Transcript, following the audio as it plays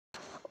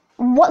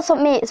What's up,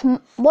 mates?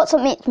 What's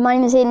up, mates? My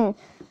name is Aiden,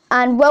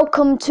 and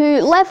welcome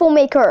to Level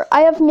Maker.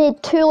 I have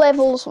made 2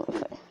 levels.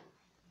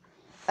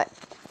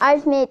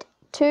 I've made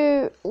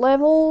 2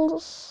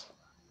 levels,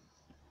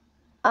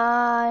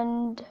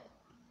 and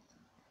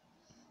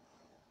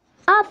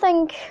I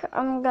think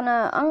I'm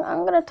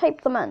gonna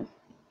type them in.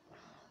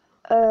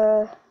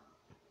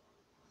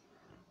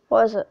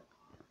 What is it?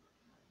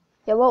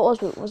 Yeah, what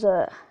was it? Was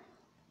it?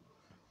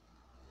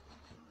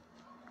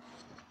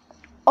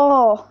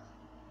 Oh,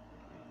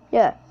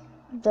 yeah,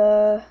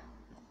 I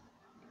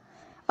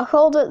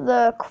called it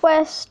the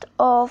Quest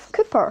of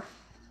Cooper,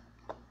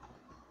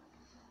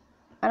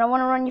 and I want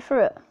to run you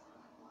through it.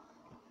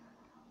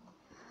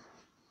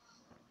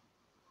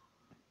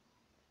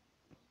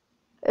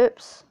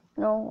 Oops,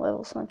 no,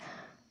 level 7.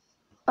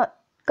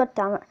 God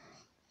damn it.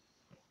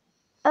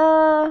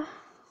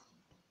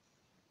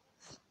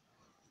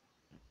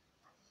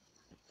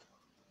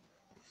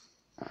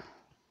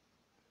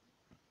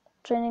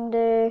 Training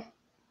day.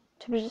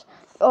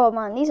 Oh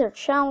man, these are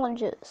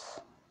challenges.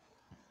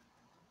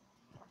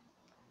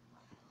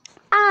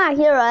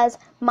 Here is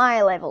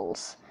my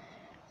levels.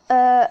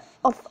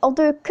 I'll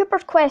do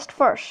Cooper's Quest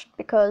first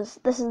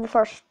because this is the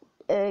first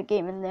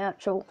game in the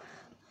actual.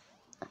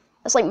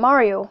 It's like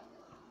Mario.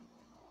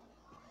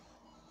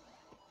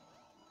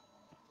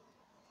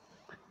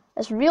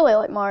 It's really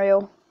like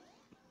Mario.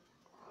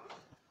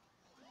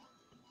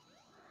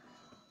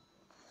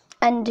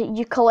 And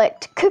you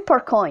collect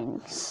Cooper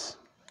coins.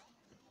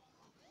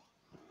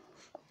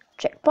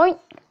 Checkpoint.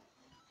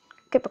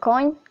 Cooper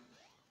coin.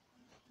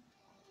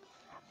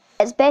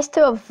 It's best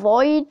to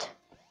avoid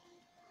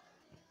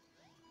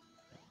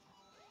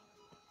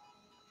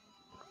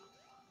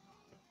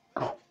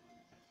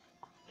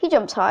he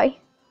jumps high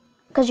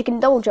because you can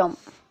double jump.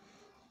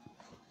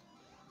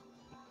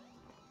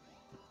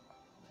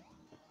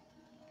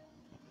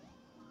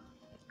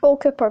 Go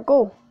Cooper,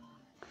 go.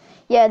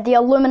 Yeah, the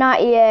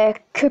Illuminati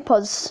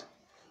Koopas,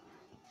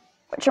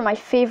 which are my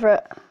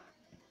favourite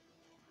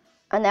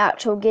in the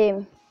actual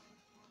game.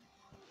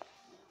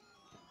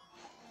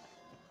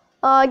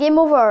 Game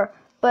over,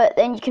 but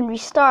then you can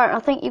restart, and I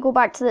think you go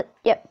back to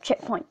the,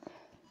 checkpoint.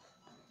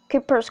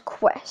 Cooper's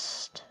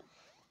Quest.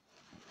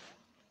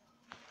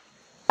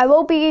 I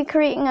will be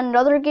creating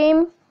another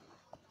game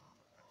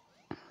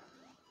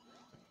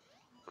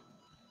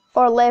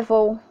or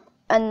level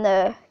in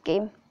the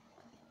game.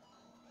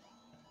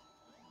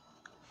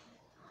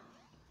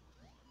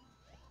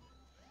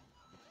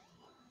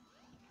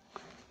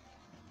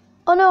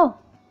 Oh no!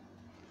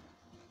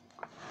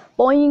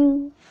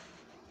 Boing!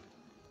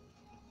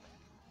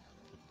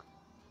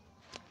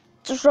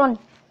 Just run.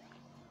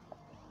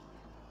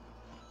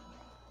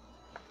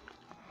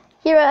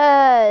 Here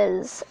it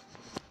is.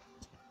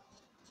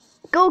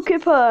 Go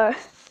Cooper!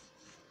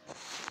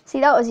 See,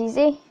 that was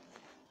easy.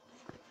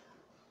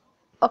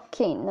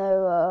 Okay,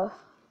 now,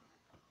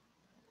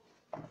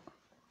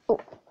 oh.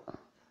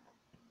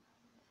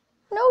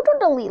 No, don't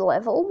delete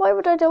level. Why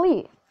would I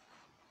delete?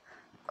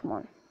 Come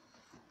on.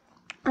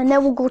 And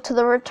then we'll go to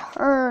the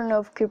return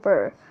of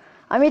Cooper.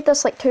 I made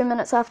this like 2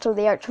 minutes after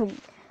the actual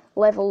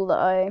level that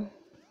I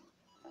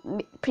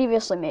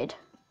previously made.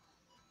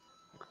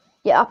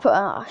 Yeah, I put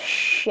a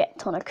shit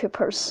ton of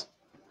Coopers.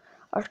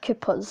 Or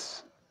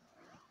Koopas.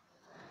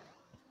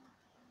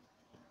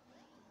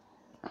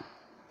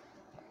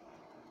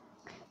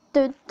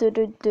 Do, do,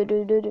 do, do,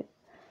 do, do, do.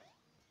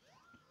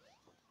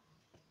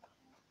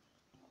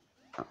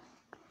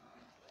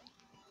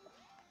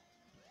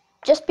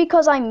 Just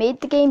because I made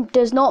the game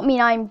does not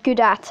mean I'm good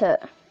at it.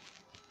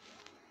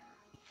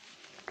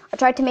 I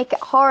tried to make it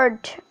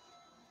hard.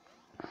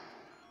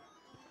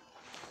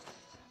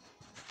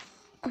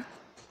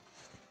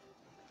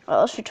 Well,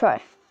 let's retry.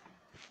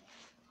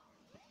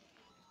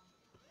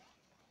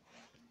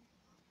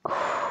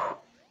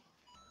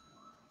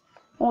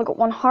 Only got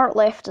 1 heart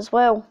left as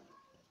well.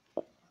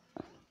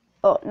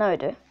 Oh, now I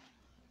do.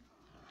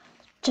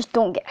 Just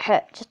don't get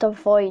hit, just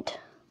avoid.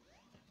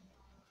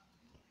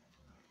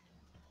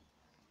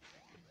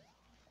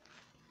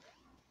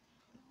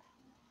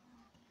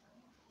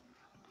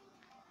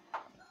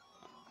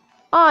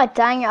 Ah,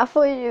 dang it, I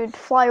thought you would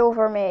fly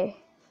over me.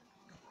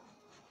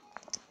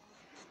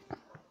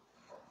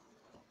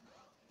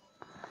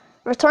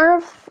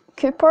 Return of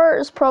Cooper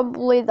is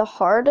probably the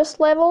hardest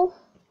level.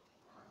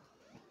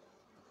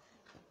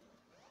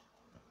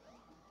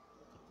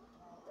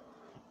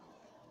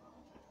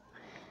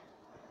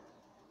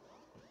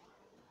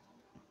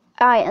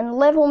 In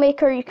Level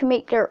Maker you can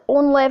make your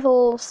own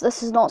levels.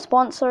 This is not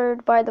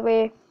sponsored, by the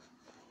way.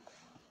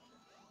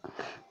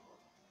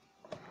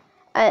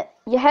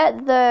 You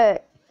hit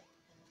the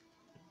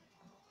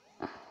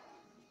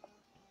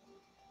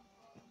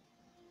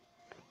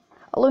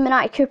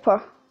Illuminati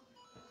Cooper.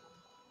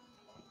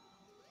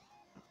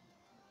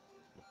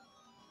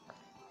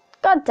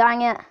 God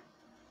dang it.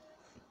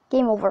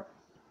 Game over.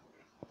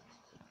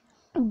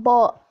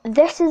 But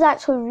this is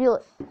actually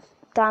really...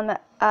 Damn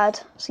it, ad.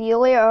 See you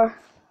later.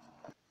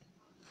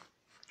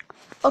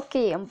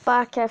 Okay, I'm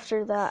back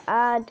after that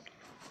ad.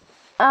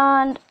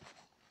 And,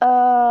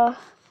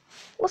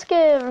 let's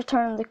give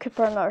Return of the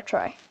Cooper another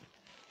try.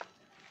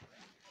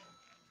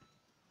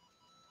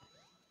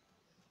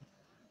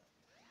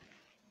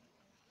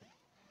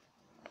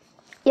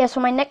 Yeah, so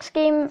my next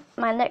game,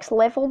 my next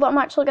level that I'm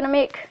actually going to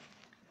make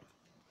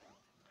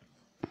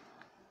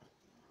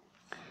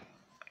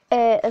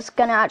is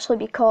going to actually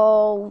be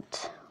called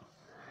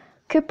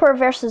Cooper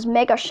versus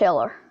Mega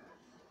Sheller.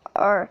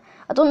 Or,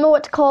 I don't know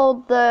what to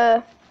call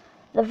the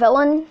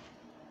villain.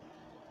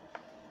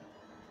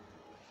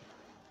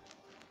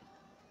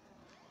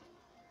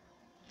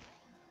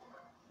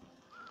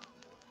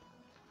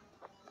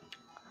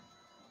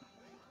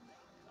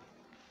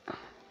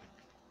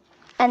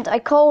 And I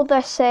call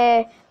this,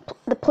 the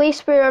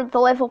place where the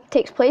level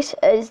takes place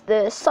is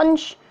the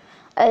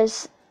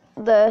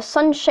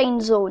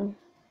Sunshine Zone.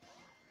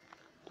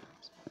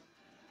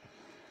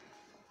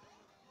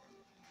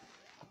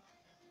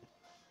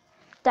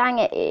 Dang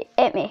it, it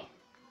ate me.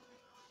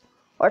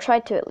 Or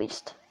tried to at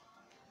least.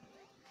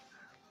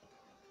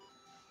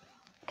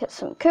 Get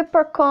some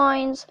Cooper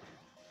coins.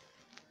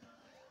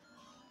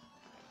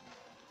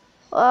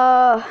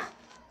 I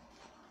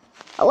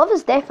love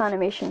his death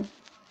animation.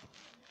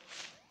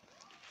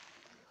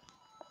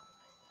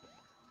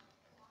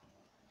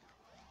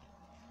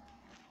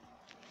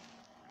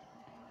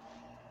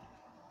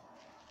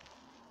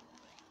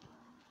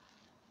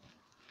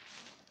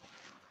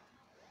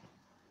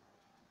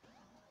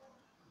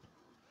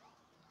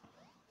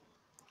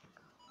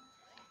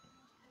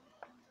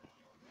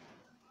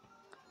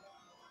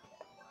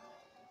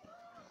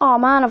 Oh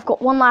man, I've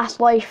got one last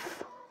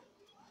life.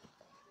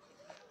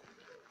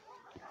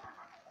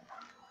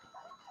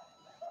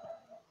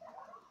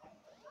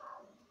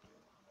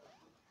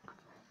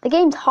 The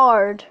game's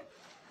hard,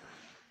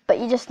 but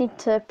you just need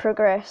to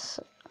progress.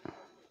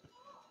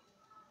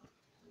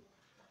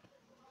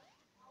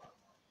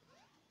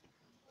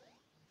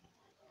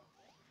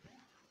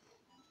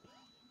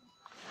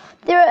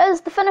 There it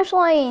is, the finish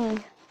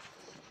line.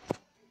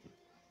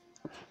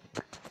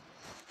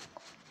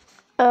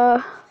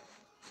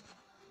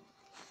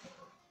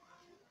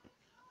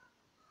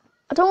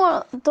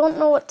 I don't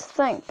know what to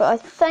think, but I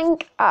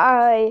think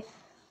in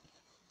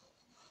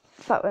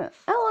fact,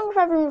 how long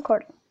have I been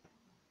recording?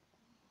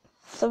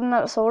 7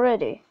 minutes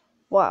already.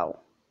 Wow.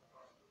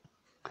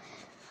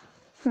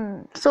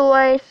 So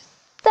I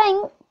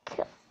think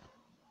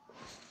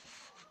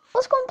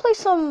let's go and play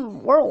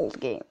some world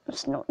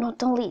games. No, not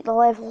delete the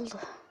levels.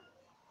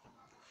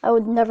 I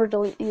would never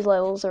delete these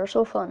levels. They're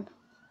so fun.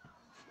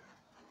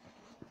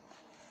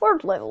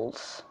 World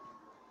levels.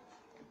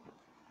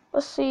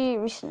 Let's see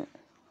recent.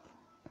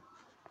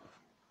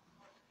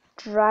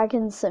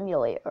 Dragon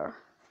Simulator.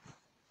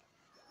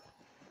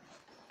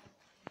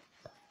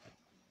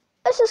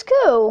 This is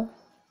cool.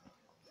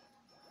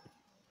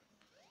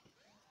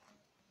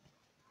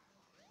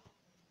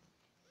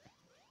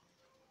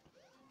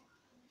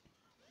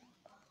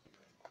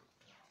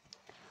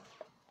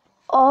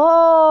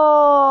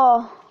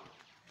 Oh.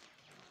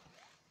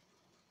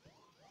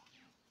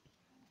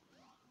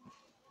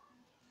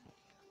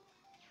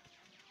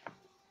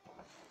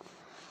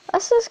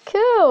 This is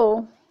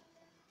cool.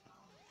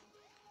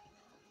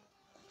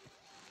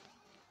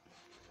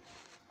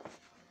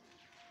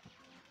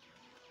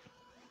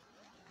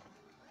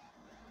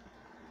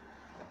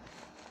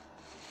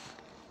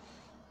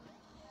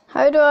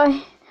 How do I...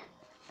 Beep,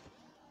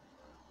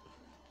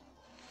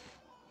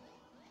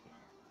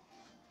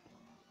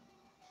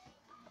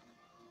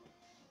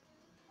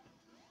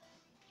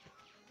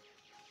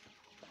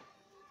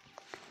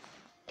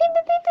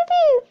 beep, beep, beep, beep,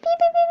 beep, beep,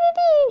 beep, beep,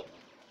 beep.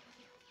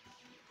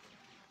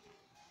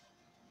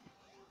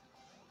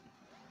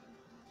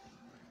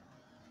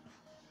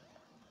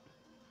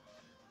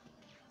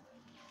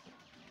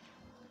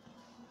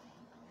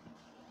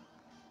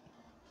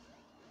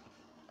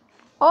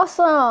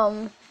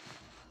 Awesome.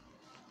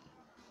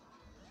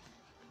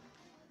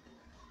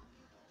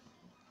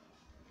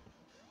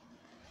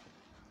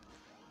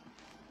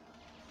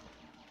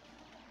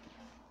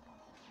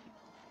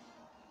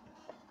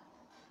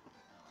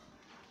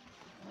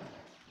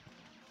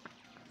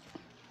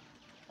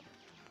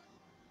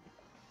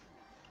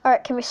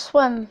 Alright, can we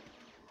swim?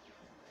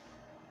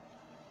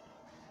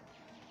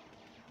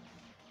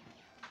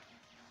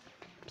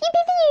 Beep,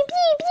 beep, beep,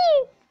 beep,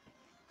 beep.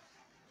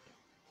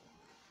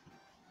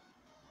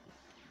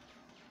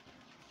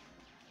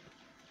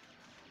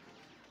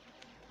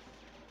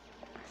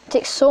 It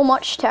takes so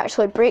much to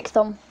actually break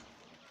them.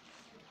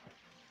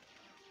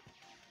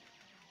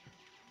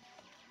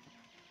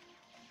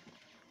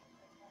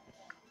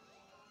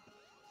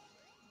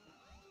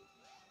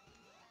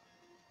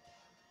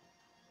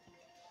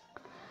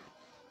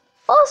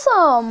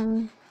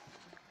 Awesome!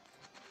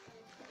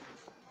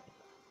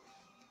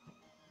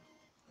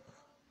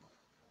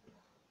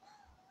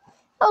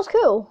 That was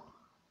cool.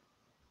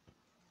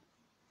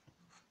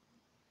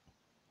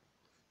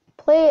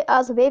 Play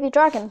as a baby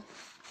dragon.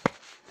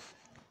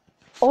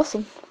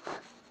 Awesome.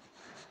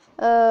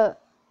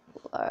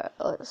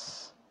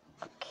 Let's...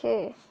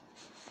 Okay.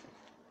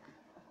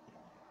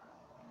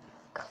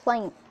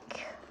 Clank.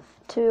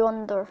 2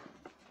 under.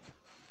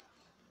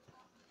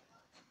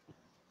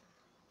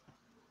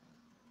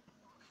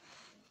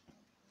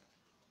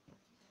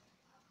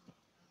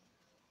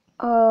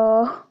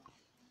 Oh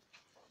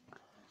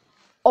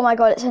my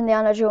god, it's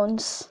Indiana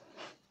Jones.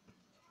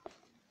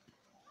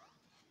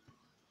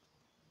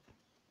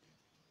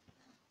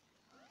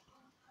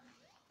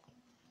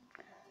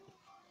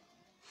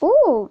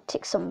 Ooh,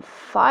 take some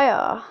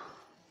fire.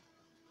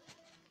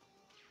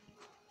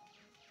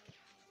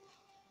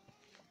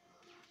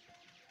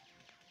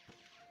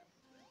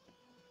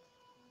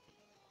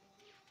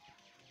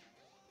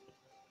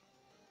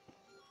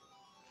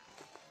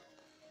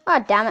 Ah,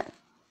 damn it.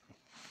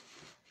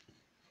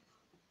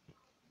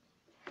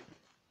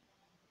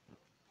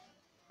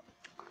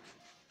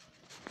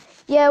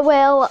 Yeah,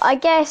 well, I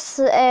guess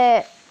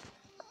that's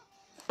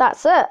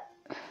it.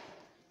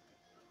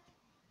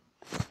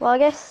 Well, I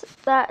guess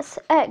that's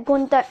it. Go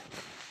and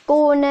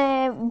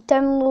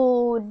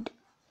download.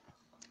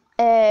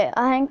 I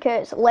think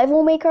it's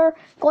Level Maker.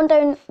 Go and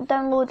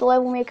download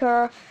Level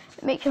Maker.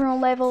 Make your own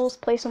levels.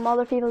 Play some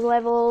other people's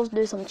levels.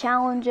 Do some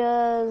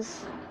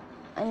challenges.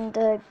 And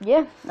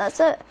yeah, that's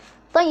it.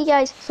 Thank you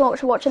guys so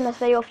much for watching this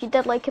video. If you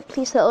did like it,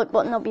 please hit the like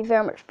button. That'll be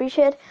very much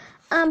appreciated.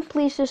 And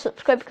please do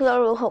subscribe because that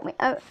will help me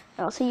out.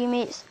 And I'll see you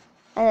mates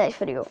in the next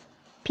video.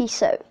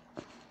 Peace out.